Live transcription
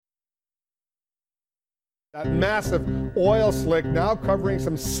That massive oil slick now covering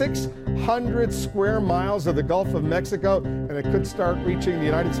some 600 square miles of the Gulf of Mexico, and it could start reaching the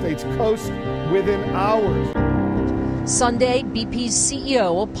United States coast within hours. Sunday, BP's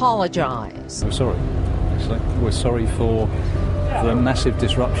CEO apologized. We're sorry. We're sorry for the massive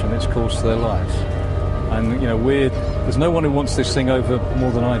disruption it's caused to their lives. And, there's no one who wants this thing over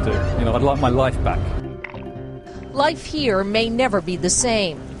more than I do. I'd like my life back. Life here may never be the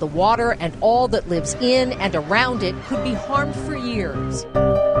same. The water and all that lives in and around it could be harmed for years.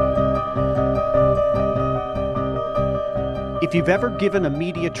 If you've ever given a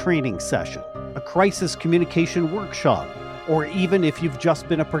media training session, a crisis communication workshop, or even if you've just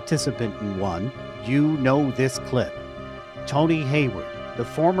been a participant in one, you know this clip. Tony Hayward, the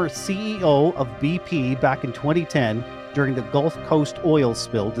former CEO of BP back in 2010 during the Gulf Coast oil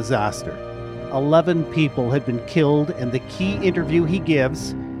spill disaster. 11 people had been killed, and the key interview he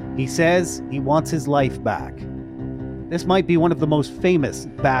gives, he says he wants his life back. This might be one of the most famous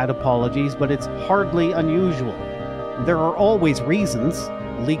bad apologies, but it's hardly unusual. There are always reasons: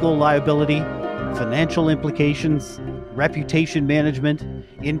 legal liability, financial implications, reputation management,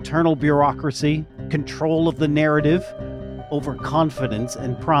 internal bureaucracy, control of the narrative, overconfidence,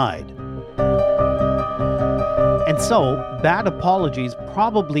 and pride. And so, bad apologies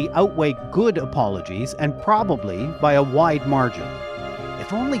probably outweigh good apologies, and probably by a wide margin.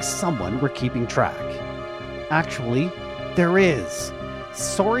 If only someone were keeping track. Actually, there is.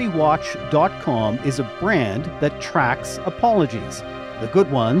 Sorrywatch.com is a brand that tracks apologies, the good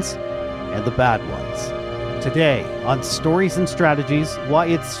ones and the bad ones. Today, on Stories and Strategies, why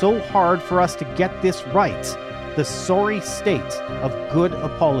it's so hard for us to get this right, the sorry state of good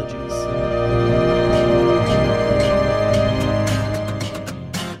apologies.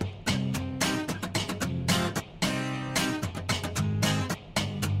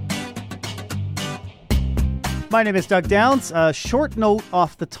 My name is Doug Downs. A short note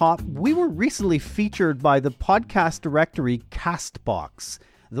off the top. We were recently featured by the podcast directory CastBox.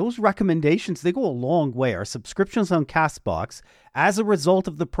 Those recommendations, they go a long way. Our subscriptions on CastBox, as a result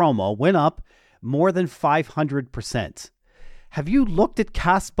of the promo, went up more than 500%. Have you looked at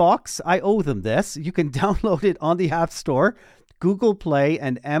CastBox? I owe them this. You can download it on the App Store, Google Play,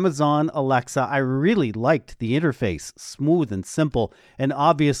 and Amazon Alexa. I really liked the interface. Smooth and simple, and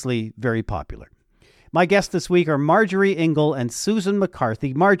obviously very popular. My guests this week are Marjorie Ingle and Susan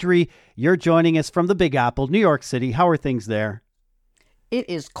McCarthy. Marjorie, you're joining us from the Big Apple, New York City. How are things there? It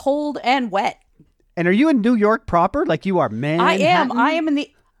is cold and wet. And are you in New York proper? Like you are Manhattan? I am in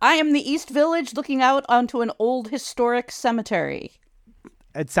the East Village, looking out onto an old historic cemetery.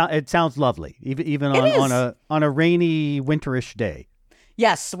 It sounds lovely, even on a rainy, winterish day.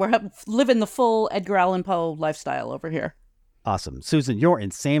 Yes, we're living the full Edgar Allan Poe lifestyle over here. Awesome. Susan, you're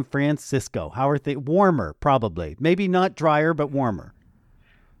in San Francisco. How are they? Warmer, probably. Maybe not drier, but warmer.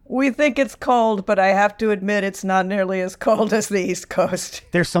 We think it's cold, but I have to admit it's not nearly as cold as the East Coast.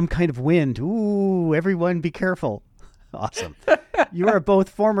 There's some kind of wind. Ooh, everyone be careful. Awesome. You are both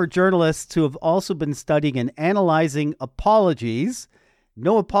former journalists who have also been studying and analyzing apologies.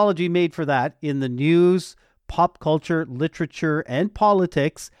 No apology made for that in the news, pop culture, literature, and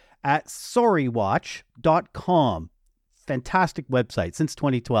politics at sorrywatch.com. Fantastic website since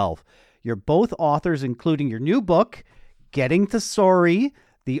 2012. You're both authors, including your new book, Getting to Sorry,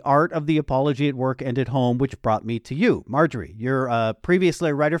 The Art of the Apology at Work and at Home, which brought me to you. Marjorie, you're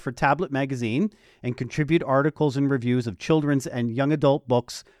previously a writer for Tablet Magazine and contribute articles and reviews of children's and young adult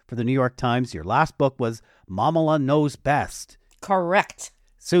books for the New York Times. Your last book was Mamala Knows Best. Correct.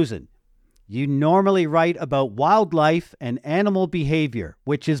 Susan, you normally write about wildlife and animal behavior,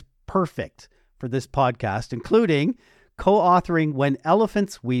 which is perfect for this podcast, including co-authoring When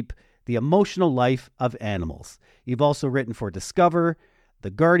Elephants Weep, The Emotional Life of Animals. You've also written for Discover, The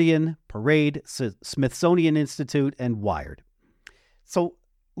Guardian, Parade, Smithsonian Institute, and Wired. So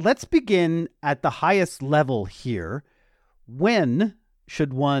let's begin at the highest level here. When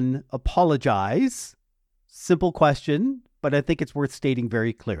should one apologize? Simple question, but I think it's worth stating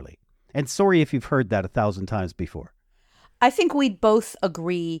very clearly. And sorry if you've heard that 1,000 times before. I think we'd both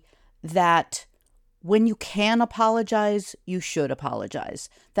agree that when you can apologize, you should apologize.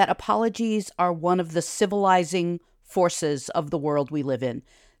 That apologies are one of the civilizing forces of the world we live in.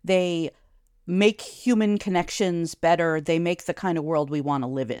 They make human connections better. They make the kind of world we want to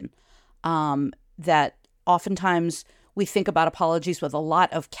live in. That oftentimes we think about apologies with a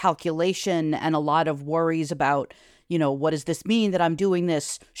lot of calculation and a lot of worries about, what does this mean that I'm doing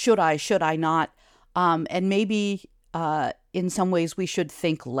this? Should I not? And maybe in some ways we should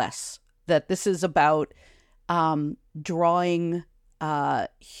think less. That this is about drawing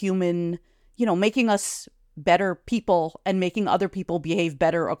human, making us better people and making other people behave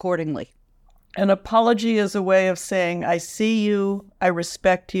better accordingly. An apology is a way of saying, I see you, I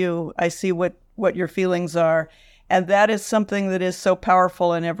respect you, I see what your feelings are. And that is something that is so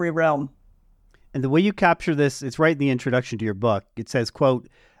powerful in every realm. And the way you capture this, it's right in the introduction to your book. It says, quote,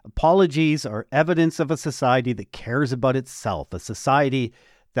 apologies are evidence of a society that cares about itself, a society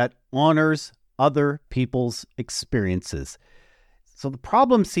that honors other people's experiences. So the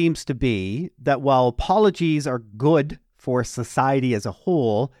problem seems to be that while apologies are good for society as a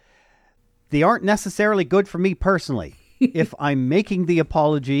whole, they aren't necessarily good for me personally. If I'm making the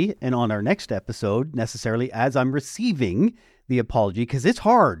apology, and on our next episode, necessarily as I'm receiving the apology, because it's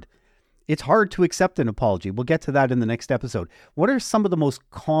hard. It's hard to accept an apology. We'll get to that in the next episode. What are some of the most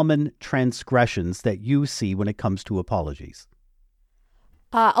common transgressions that you see when it comes to apologies?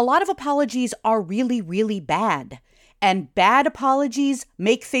 A lot of apologies are really, really bad. And bad apologies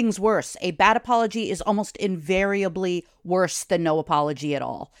make things worse. A bad apology is almost invariably worse than no apology at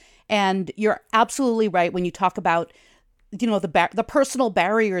all. And you're absolutely right when you talk about, the personal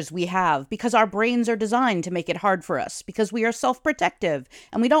barriers we have, because our brains are designed to make it hard for us, because we are self-protective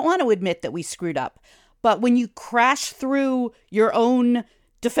and we don't want to admit that we screwed up. But when you crash through your own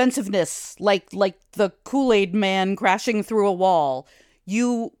defensiveness, like the Kool-Aid man crashing through a wall,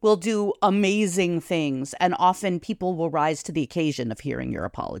 you will do amazing things, and often people will rise to the occasion of hearing your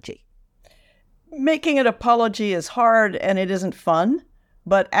apology. Making an apology is hard and it isn't fun,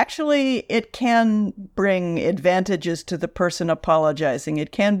 but actually it can bring advantages to the person apologizing.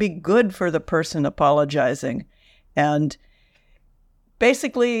 It can be good for the person apologizing. And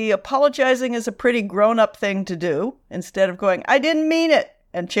basically, apologizing is a pretty grown-up thing to do. Instead of going, I didn't mean it,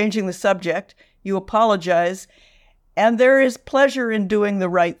 and changing the subject, you apologize. And there is pleasure in doing the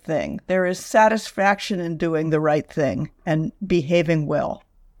right thing. There is satisfaction in doing the right thing and behaving well.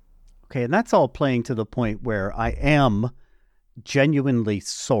 Okay, and that's all playing to the point where I am genuinely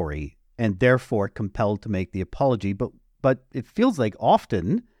sorry and therefore compelled to make the apology. But it feels like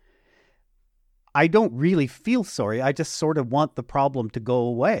often I don't really feel sorry. I just sort of want the problem to go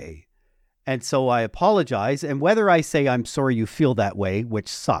away. And so I apologize. And whether I say I'm sorry you feel that way, which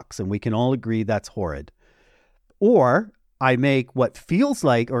sucks, and we can all agree that's horrid, or I make what feels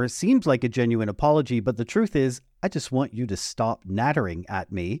like or seems like a genuine apology, but the truth is I just want you to stop nattering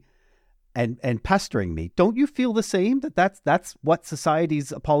at me and pestering me. Don't you feel the same, that's what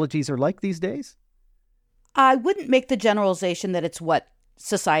society's apologies are like these days? I wouldn't make the generalization that it's what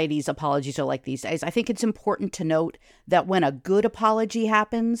society's apologies are like these days. I think it's important to note that when a good apology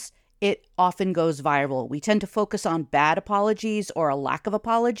happens, it often goes viral. We tend to focus on bad apologies or a lack of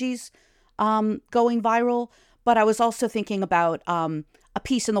apologies going viral. But I was also thinking about a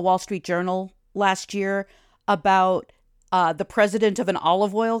piece in the Wall Street Journal last year about the president of an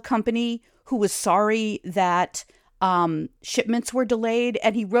olive oil company who was sorry that shipments were delayed.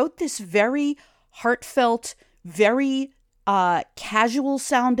 And he wrote this very heartfelt, very casual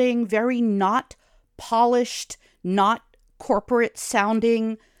sounding, very not polished, not corporate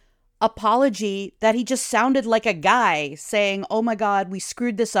sounding apology that he just sounded like a guy saying, oh my God, we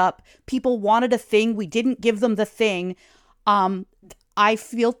screwed this up. People wanted a thing. We didn't give them the thing. I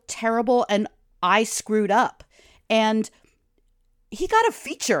feel terrible and I screwed up. And he got a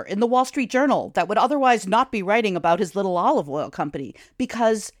feature in the Wall Street Journal that would otherwise not be writing about his little olive oil company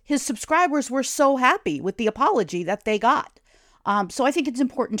because his subscribers were so happy with the apology that they got. So I think it's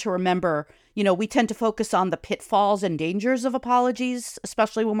important to remember, we tend to focus on the pitfalls and dangers of apologies,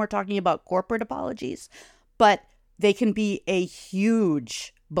 especially when we're talking about corporate apologies, but they can be a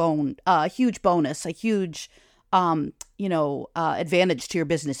huge bonus, a huge advantage to your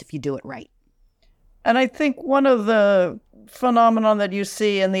business if you do it right. And I think one of the phenomenon that you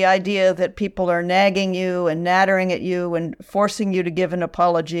see in the idea that people are nagging you and nattering at you and forcing you to give an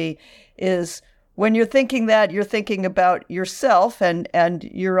apology is when you're thinking that, you're thinking about yourself and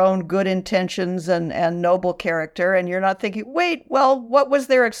your own good intentions and noble character, and you're not thinking, wait, well, what was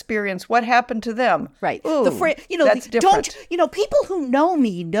their experience? What happened to them? Right. Ooh, that's different. People who know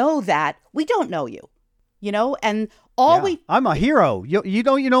me know that we don't know you, and I'm a hero. You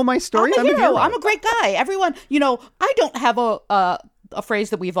know my story. I'm a hero. I'm a great guy. Everyone, I don't have a phrase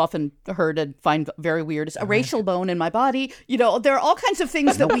that we've often heard and find very weird is a racial bone in my body. There are all kinds of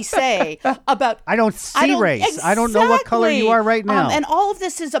things that we say about. I don't see race. Exactly. I don't know what color you are right now. And all of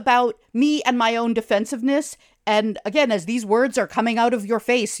this is about me and my own defensiveness. And again, as these words are coming out of your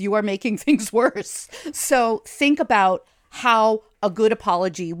face, you are making things worse. So think about how a good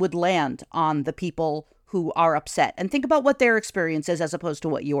apology would land on the people who are upset, and think about what their experience is as opposed to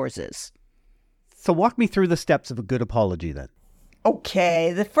what yours is. So walk me through the steps of a good apology then.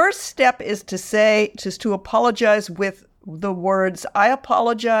 Okay, the first step is to apologize with the words, I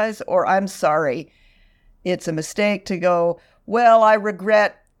apologize or I'm sorry. It's a mistake to go, well, I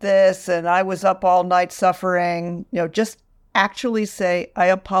regret this and I was up all night suffering. Just actually say, I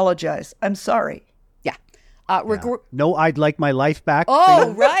apologize. I'm sorry. Yeah. No, I'd like my life back. Oh,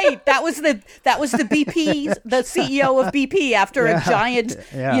 thing. right. That was the BP, the CEO of BP after a giant,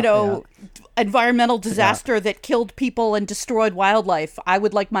 environmental disaster that killed people and destroyed wildlife. I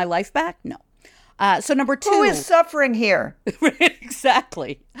would like my life back? No. So number 2. Who is suffering here?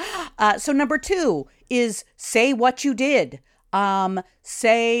 Exactly. So number 2 is say what you did.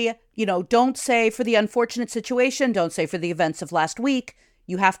 Say, don't say for the unfortunate situation. Don't say for the events of last week.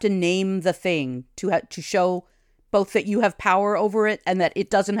 You have to name the thing to show both that you have power over it and that it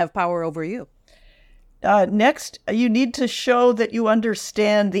doesn't have power over you. Next, you need to show that you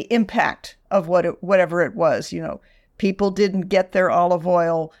understand the impact of whatever it was. People didn't get their olive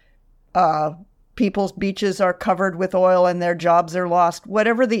oil. People's beaches are covered with oil and their jobs are lost.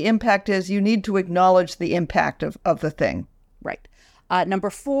 Whatever the impact is, you need to acknowledge the impact of the thing. Right. Number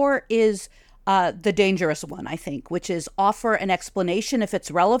 4 is the dangerous one, I think, which is offer an explanation if it's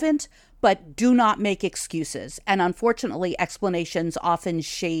relevant, but do not make excuses. And unfortunately, explanations often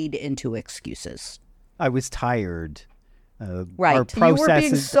shade into excuses. I was tired. Right. Our processes, you were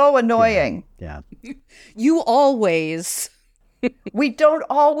being so annoying. Yeah. You always... We don't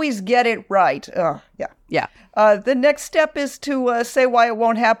always get it right. Yeah. Yeah. The next step is to say why it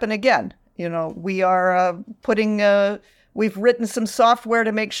won't happen again. We are we've written some software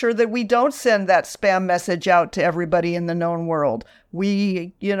to make sure that we don't send that spam message out to everybody in the known world.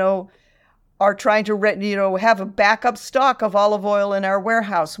 We, are trying to, have a backup stock of olive oil in our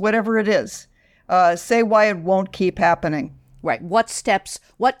warehouse, whatever it is. Say why it won't keep happening. Right. What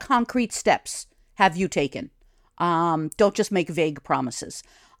concrete steps have you taken? Don't just make vague promises.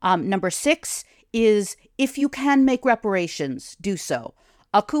 Number 6 is if you can make reparations, do so.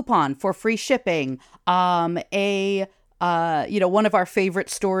 A coupon for free shipping. One of our favorite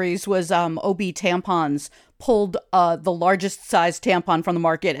stories was OB tampons pulled the largest size tampon from the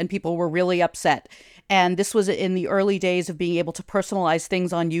market and people were really upset. And this was in the early days of being able to personalize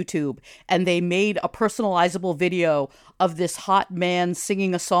things on YouTube. And they made a personalizable video of this hot man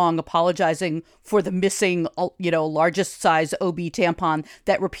singing a song apologizing for the missing, largest size OB tampon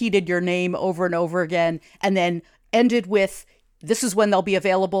that repeated your name over and over again. And then ended with, this is when they'll be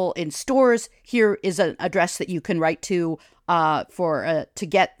available in stores. Here is an address that you can write to to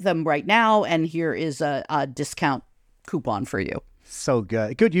get them right now. And here is a discount coupon for you. So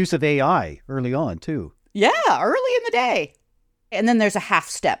good. Good use of AI early on, too. Yeah, early in the day. And then there's a half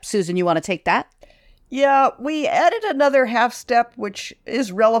step. Susan, you want to take that? Yeah, we added another half step, which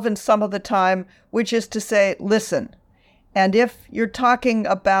is relevant some of the time, which is to say, listen. And if you're talking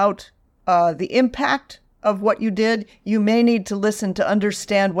about the impact of what you did, you may need to listen to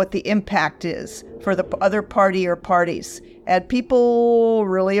understand what the impact is for the other party or parties. And people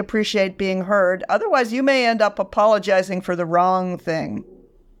really appreciate being heard. Otherwise, you may end up apologizing for the wrong thing.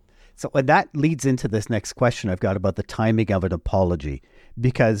 So and that leads into this next question I've got about the timing of an apology,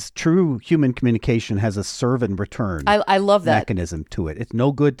 because true human communication has a serve and return I love that mechanism to it. It's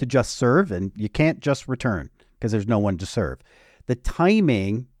no good to just serve, and you can't just return because there's no one to serve. The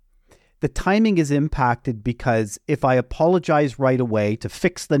timing is impacted because if I apologize right away to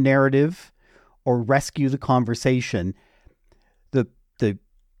fix the narrative or rescue the conversation, the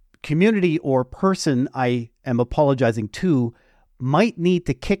community or person I am apologizing to might need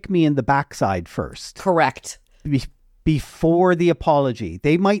to kick me in the backside first. Correct. Before the apology.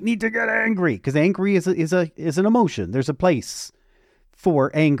 They might need to get angry because angry is an emotion. There's a place for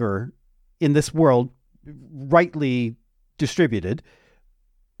anger in this world, rightly distributed.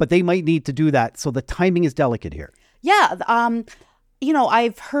 But they might need to do that. So the timing is delicate here. Yeah.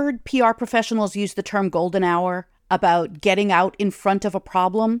 I've heard PR professionals use the term golden hour about getting out in front of a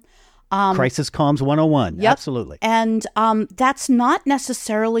problem. Crisis comms 101. Yep. Absolutely. And that's not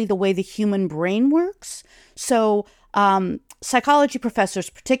necessarily the way the human brain works. So psychology professors,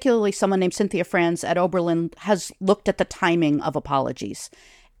 particularly someone named Cynthia Franz at Oberlin, has looked at the timing of apologies.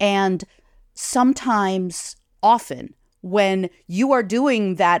 And often, when you are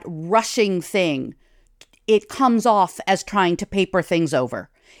doing that rushing thing, it comes off as trying to paper things over.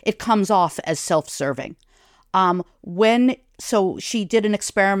 It comes off as self-serving. So she did an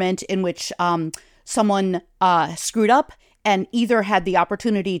experiment in which someone screwed up and either had the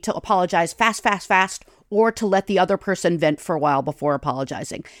opportunity to apologize fast, or to let the other person vent for a while before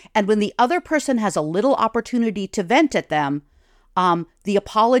apologizing. And when the other person has a little opportunity to vent at them, the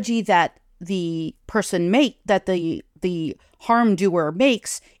apology that the the harm doer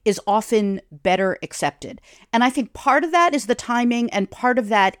makes is often better accepted. And I think part of that is the timing, and part of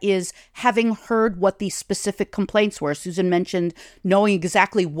that is having heard what the specific complaints were. Susan mentioned knowing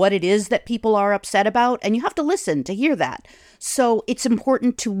exactly what it is that people are upset about, and you have to listen to hear that. So it's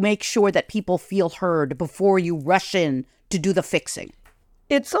important to make sure that people feel heard before you rush in to do the fixing.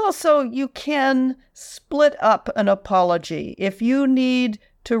 It's also, you can split up an apology. If you need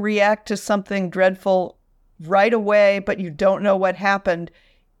to react to something dreadful right away, but you don't know what happened,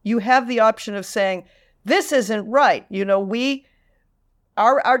 you have the option of saying, this isn't right. You know,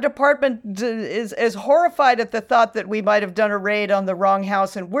 our department is horrified at the thought that we might have done a raid on the wrong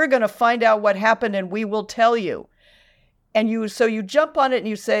house, and we're going to find out what happened and we will tell you. And so you jump on it and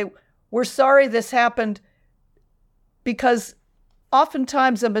you say, we're sorry this happened, because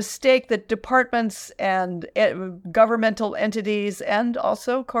oftentimes a mistake that departments and governmental entities and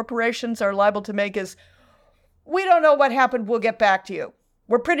also corporations are liable to make is, we don't know what happened, we'll get back to you.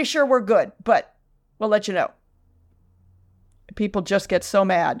 We're pretty sure we're good, but we'll let you know. People just get so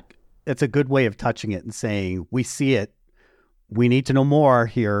mad. It's a good way of touching it and saying, we see it. We need to know more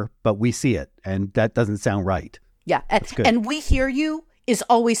here, but we see it. And that doesn't sound right. Yeah. And we hear you is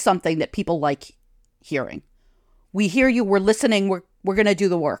always something that people like hearing. We hear you. We're listening. We're going to do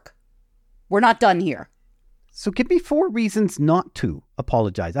the work. We're not done here. So give me 4 reasons not to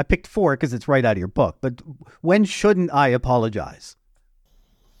apologize. I picked 4 because it's right out of your book. But when shouldn't I apologize?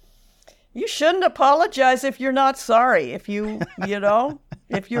 You shouldn't apologize if you're not sorry. If you're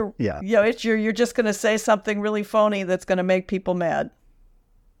you're just going to say something really phony that's going to make people mad.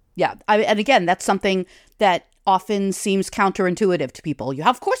 Yeah. And again, that's something that often seems counterintuitive to people.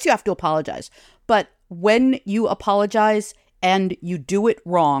 Of course you have to apologize. But when you apologize and you do it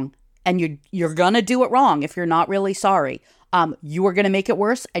wrong, and you're going to do it wrong if you're not really sorry, you are going to make it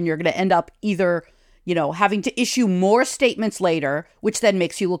worse, and you're going to end up either, having to issue more statements later, which then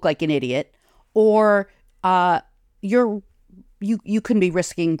makes you look like an idiot, or you can be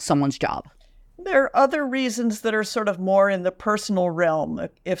risking someone's job. There are other reasons that are sort of more in the personal realm.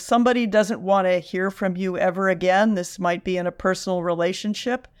 If somebody doesn't want to hear from you ever again, this might be in a personal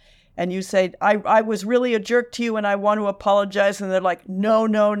relationship, and you say, I was really a jerk to you and I want to apologize, and they're like, no,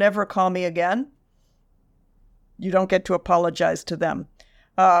 never call me again. You don't get to apologize to them.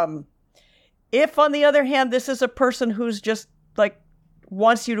 If, on the other hand, this is a person who's just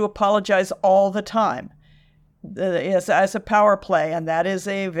wants you to apologize all the time, as a power play, and that is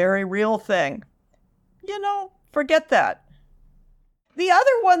a very real thing, forget that. The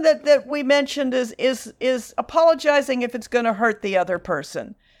other one that we mentioned is apologizing if it's going to hurt the other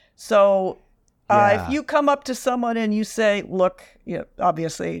person. So if you come up to someone and you say, look,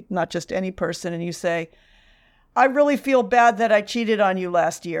 obviously not just any person, and you say, I really feel bad that I cheated on you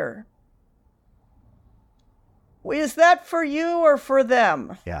last year. Is that for you or for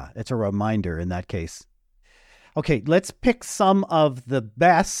them? Yeah, it's a reminder in that case. Okay, let's pick some of the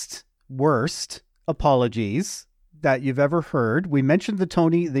worst apologies that you've ever heard. We mentioned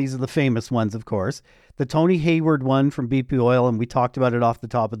these are the famous ones, of course. The Tony Hayward one from BP Oil, and we talked about it off the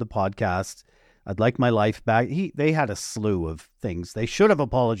top of the podcast. I'd like my life back. They had a slew of things they should have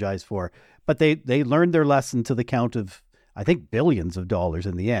apologized for, but they learned their lesson to the count of, I think, billions of dollars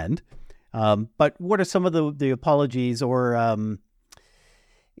in the end. But what are some of the apologies, or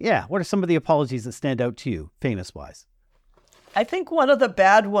what are some of the apologies that stand out to you, famous-wise? I think one of the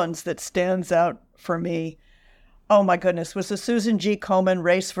bad ones that stands out for me, oh my goodness, was the Susan G. Komen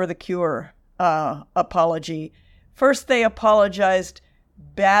Race for the Cure apology. First, they apologized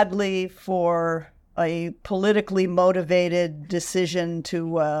badly for a politically motivated decision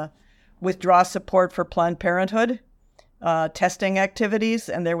to withdraw support for Planned Parenthood testing activities,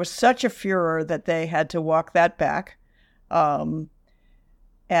 and there was such a furor that they had to walk that back.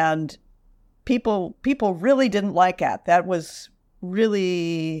 And people really didn't like that. That was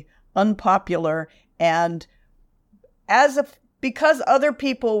really unpopular, and because other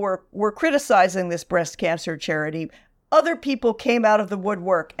people were criticizing this breast cancer charity, other people came out of the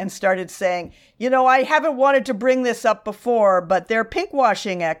woodwork and started saying, I haven't wanted to bring this up before, but their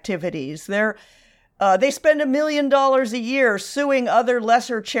pinkwashing activities, they spend $1 million a year suing other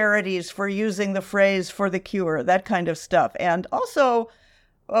lesser charities for using the phrase "for the cure," that kind of stuff. And also,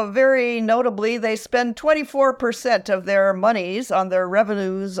 very notably, they spend 24% of their monies on their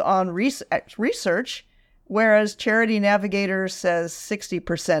revenues on research, whereas Charity Navigator says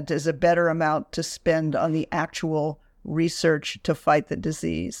 60% is a better amount to spend on the actual research to fight the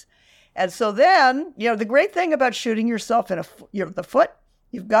disease. And so then, the great thing about shooting yourself in the foot,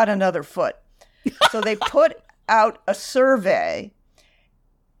 you've got another foot. So they put out a survey,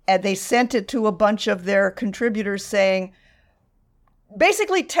 and they sent it to a bunch of their contributors saying,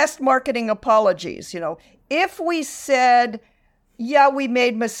 basically test marketing apologies. If we said, yeah, we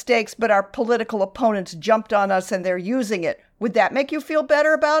made mistakes, but our political opponents jumped on us and they're using it, would that make you feel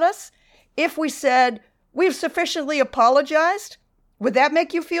better about us? If we said, we've sufficiently apologized, would that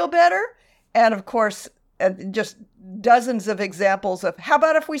make you feel better? And of course, just dozens of examples of, how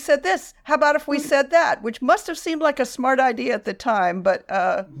about if we said this? How about if we said that? Which must have seemed like a smart idea at the time, but...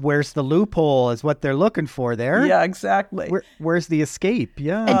 where's the loophole is what they're looking for there. Yeah, exactly. Where's the escape?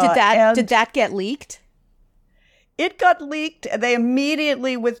 Yeah. And did that get leaked? It got leaked. They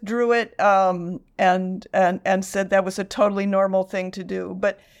immediately withdrew it and said that was a totally normal thing to do.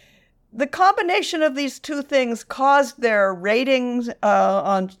 But the combination of these two things caused their ratings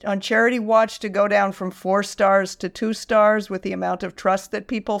on Charity Watch to go down from 4 stars to 2 stars with the amount of trust that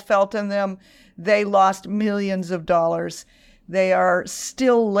people felt in them. They lost millions of dollars. They are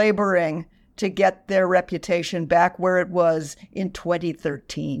still laboring to get their reputation back where it was in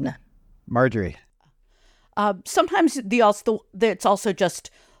 2013. Marjorie. Sometimes it's also just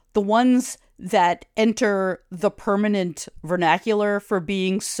the ones that enter the permanent vernacular for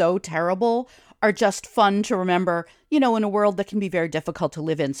being so terrible are just fun to remember, in a world that can be very difficult to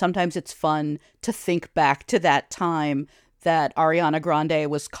live in. Sometimes it's fun to think back to that time that Ariana Grande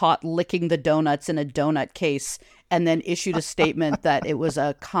was caught licking the donuts in a donut case and then issued a statement that it was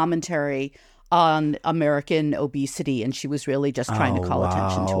a commentary on American obesity, and she was really just trying to call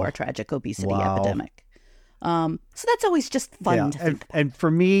attention to our tragic obesity epidemic. So that's always just fun to think about. And for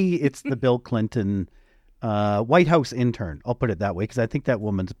me, it's the Bill Clinton White House intern. I'll put it that way, because I think that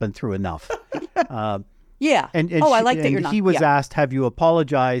woman's been through enough. Yeah. I like that you're not. He was asked, have you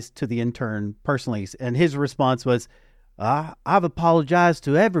apologized to the intern personally? And his response was, I've apologized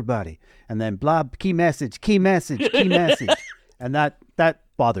to everybody. And then blah, key message. And that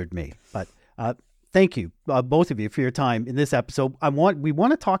bothered me. But thank you, both of you, for your time in this episode. We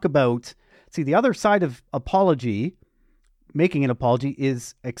want to talk about, the other side of apology, making an apology,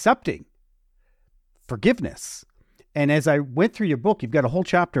 is accepting forgiveness. And as I went through your book, you've got a whole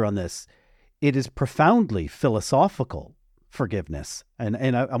chapter on this. It is profoundly philosophical, forgiveness.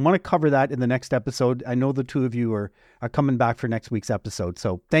 And I want to cover that in the next episode. I know the two of you are coming back for next week's episode.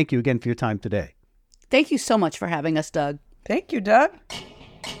 So thank you again for your time today. Thank you so much for having us, Doug. Thank you, Doug.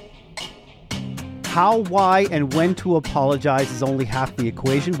 How, why, and when to apologize is only half the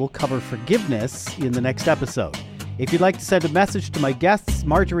equation. We'll cover forgiveness in the next episode. If you'd like to send a message to my guests,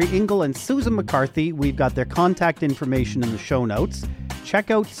 Marjorie Ingle and Susan McCarthy, we've got their contact information in the show notes.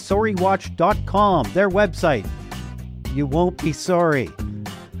 Check out sorrywatch.com, their website. You won't be sorry.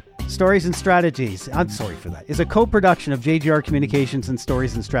 Stories and Strategies, I'm sorry for that, is a co-production of JGR Communications and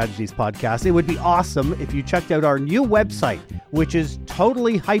Stories and Strategies podcast. It would be awesome if you checked out our new website, which is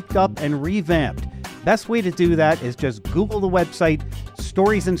totally hyped up and revamped. Best way to do that is just Google the website,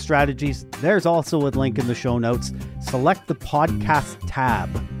 Stories and Strategies. There's also a link in the show notes. Select the podcast tab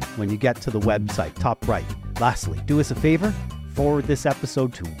when you get to the website, top right. Lastly, do us a favor, forward this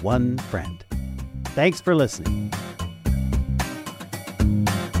episode to one friend. Thanks for listening.